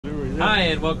Hi,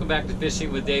 and welcome back to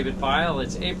Fishing with David Pyle.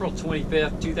 It's April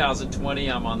 25th,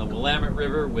 2020. I'm on the Willamette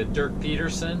River with Dirk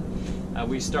Peterson.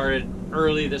 We started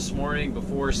early this morning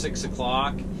before 6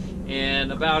 o'clock,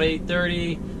 and about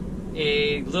 8:30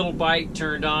 a little bite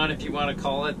turned on, if you want to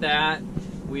call it that.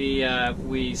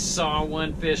 We saw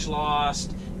one fish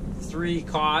lost, 3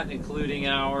 caught including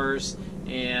ours,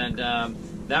 and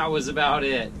that was about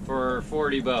it for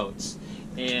 40 boats.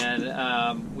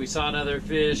 And we saw another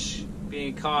fish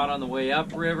being caught on the way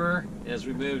upriver as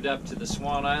we moved up to the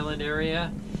Swan Island area.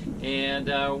 And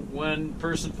one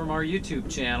person from our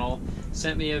YouTube channel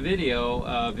sent me a video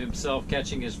of himself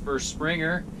catching his first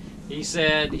springer. He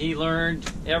said he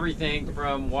learned everything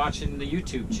from watching the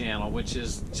YouTube channel, which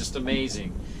is just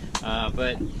amazing.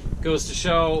 But goes to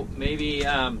show maybe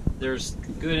there's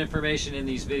good information in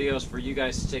these videos for you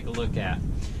guys to take a look at.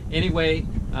 Anyway,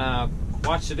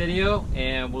 watch the video,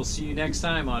 and we'll see you next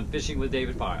time on Fishing with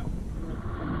David Pyle.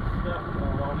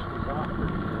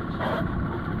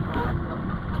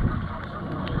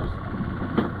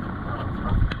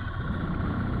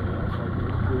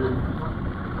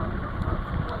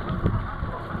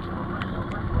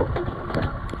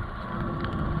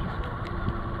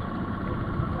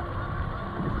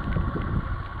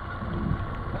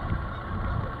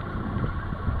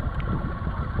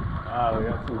 Wow, we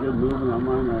got some good movement on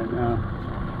mine right now.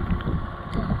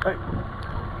 Hey,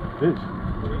 fish.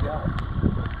 What do you got?